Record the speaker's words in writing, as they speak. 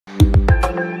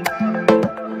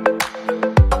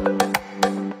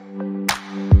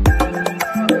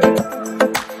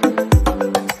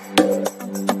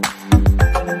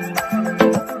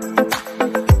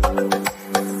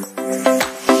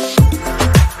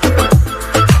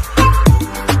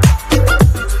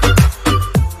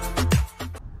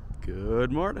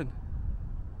Good morning.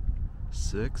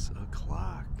 6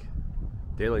 o'clock.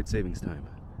 Daylight savings time.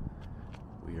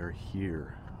 We are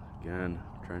here again,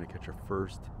 trying to catch our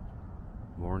first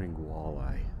morning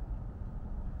walleye.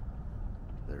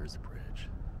 There's the bridge.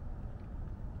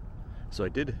 So I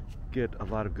did get a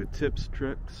lot of good tips,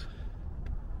 tricks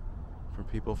from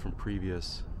people from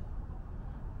previous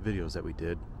videos that we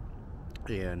did.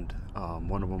 And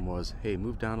one of them was, hey,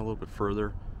 move down a little bit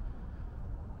further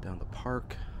down the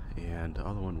park. And the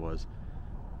other one was,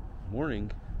 morning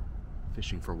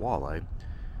fishing for walleye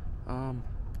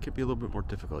could be a little bit more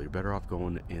difficult. You're better off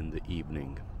going in the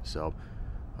evening. So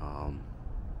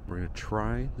we're going to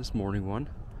try this morning one.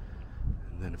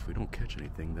 And then if we don't catch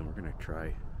anything, then we're going to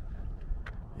try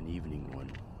an evening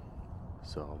one.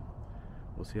 So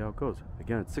we'll see how it goes.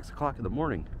 Again, it's 6 o'clock in the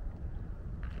morning.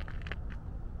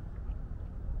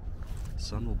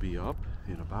 Sun will be up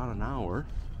in about an hour,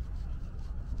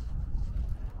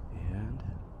 and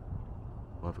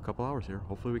we'll have a couple hours here.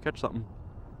 Hopefully we catch something.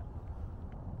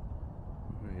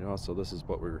 You know, so this is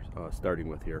what we're starting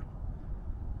with here.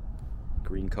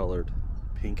 Green colored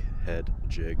pink head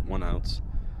jig, 1 ounce.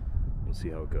 We'll see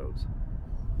how it goes.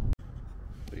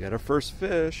 We got our first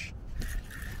fish.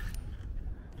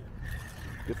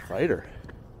 Good fighter.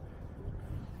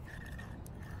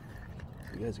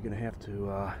 So you guys are gonna have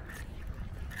to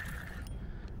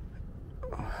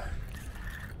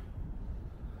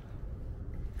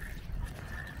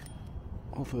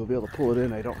hopefully we'll be able to pull it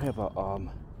in. I don't have a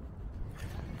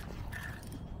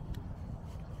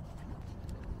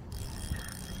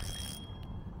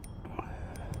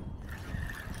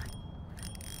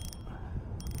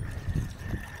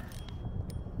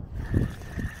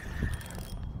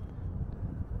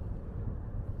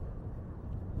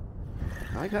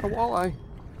I got a walleye.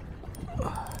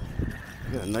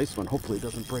 I got a nice one. Hopefully it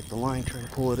doesn't break the line trying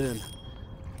to pull it in.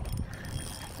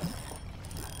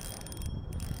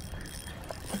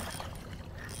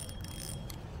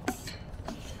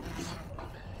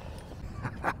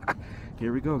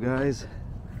 Here we go, guys.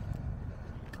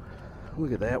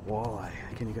 Look at that walleye.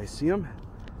 Can you guys see him?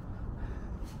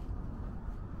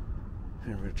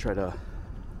 And we're gonna try to...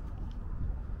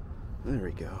 There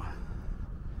we go.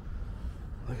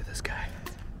 Look at this guy.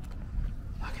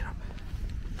 Look at him.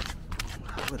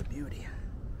 Oh, what a beauty.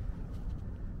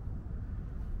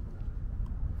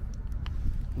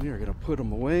 We are gonna put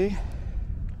him away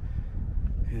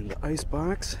in the ice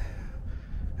box,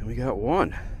 and we got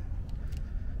one.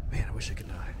 Man, I wish I could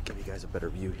give you guys a better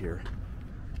view here.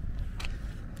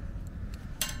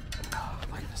 Oh,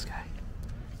 look at this guy.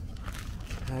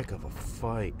 Heck of a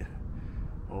fight.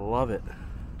 Love it.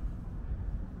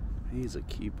 He's a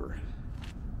keeper.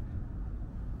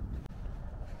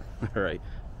 Alright.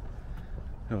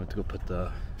 I went to go put the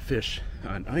fish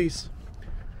on ice.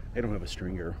 I don't have a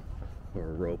stringer or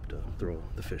a rope to throw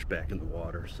the fish back in the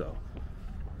water, so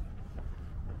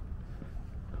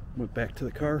went back to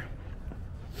the car.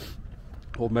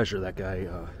 We'll measure that guy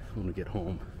when we get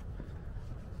home.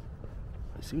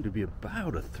 They seem to be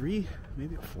about a 3,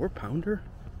 maybe a 4 pounder.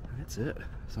 That's it.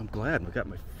 So I'm glad we got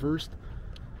my first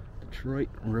Detroit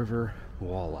River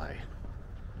walleye.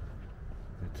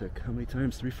 It took how many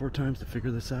times? 3-4 times to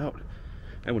figure this out.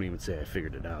 I wouldn't even say I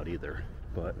figured it out either,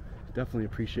 but definitely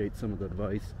appreciate some of the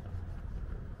advice.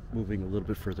 Moving a little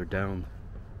bit further down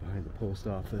behind the post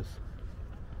office.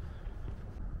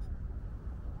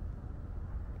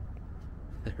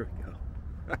 There we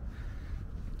go.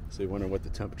 So you wonder what the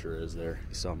temperature is there.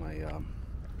 You saw my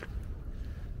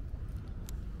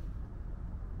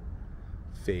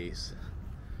face.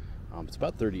 It's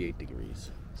about 38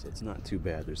 degrees, so it's not too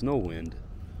bad. There's no wind.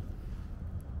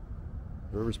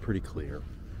 The river's pretty clear.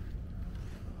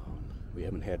 We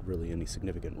haven't had really any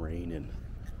significant rain in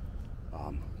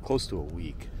close to a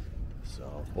week,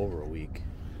 so over a week.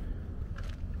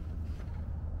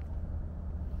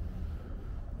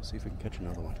 We'll see if we can catch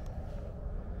another one.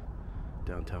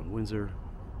 Downtown Windsor.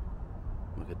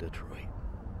 Look at Detroit.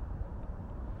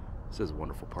 This is a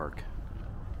wonderful park.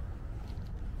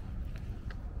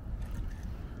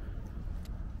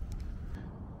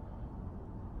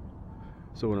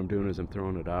 So what I'm doing is I'm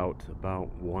throwing it out about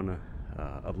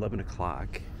 11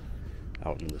 o'clock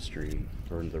out in the stream,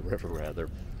 or in the river rather,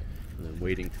 and then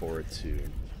waiting for it to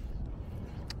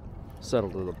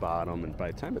settle to the bottom. And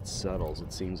by the time it settles,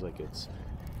 it seems like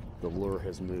the lure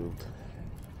has moved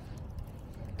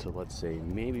to, let's say,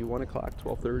 maybe 1 o'clock,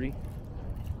 12:30.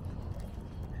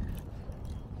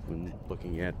 When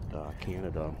looking at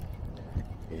Canada,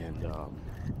 and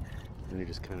then you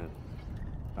just kind of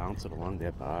bounce it along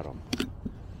that bottom,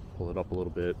 pull it up a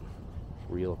little bit,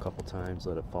 reel a couple times,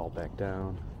 let it fall back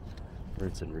down,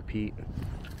 rinse and repeat.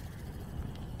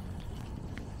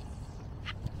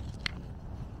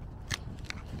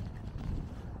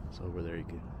 You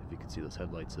can, if you can see those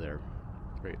headlights there,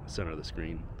 right in the center of the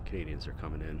screen. The Canadians are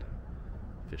coming in,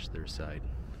 fish their side.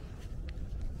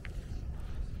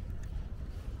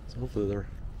 So hopefully they're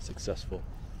successful.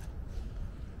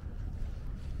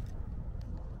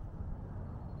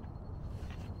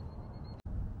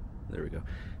 There we go.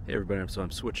 Hey everybody, so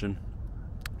I'm switching.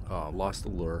 Lost the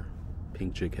lure,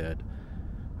 pink jig head.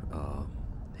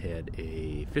 Had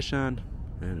a fish on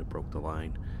and it broke the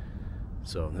line.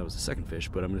 So that was the second fish,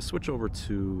 but I'm going to switch over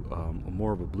to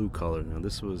more of a blue color. Now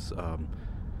this was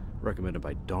recommended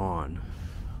by Dawn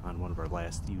on one of our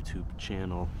last YouTube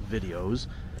channel videos,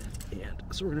 and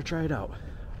so we're going to try it out.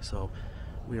 So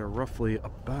we are roughly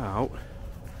about,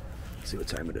 let's see what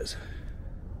time it is.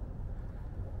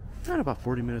 Not about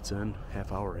 40 minutes in,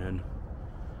 half hour in.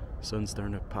 Sun's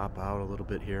starting to pop out a little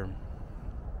bit here.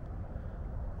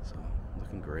 So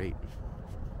looking great.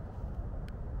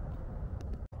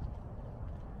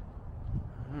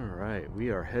 Alright, we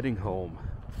are heading home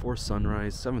before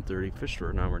sunrise, 7:30, fished for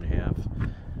an hour and a half.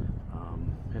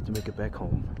 Have to make it back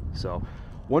home. So,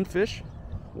 one fish,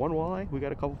 one walleye. We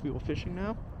got a couple people fishing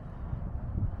now.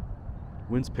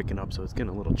 Wind's picking up, so it's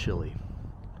getting a little chilly.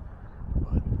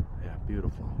 But, yeah,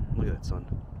 beautiful. Look at that sun.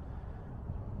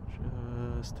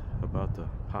 Just about to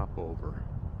pop over.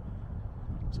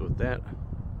 So with that,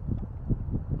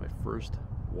 my first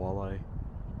walleye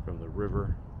from the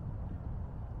river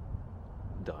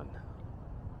done.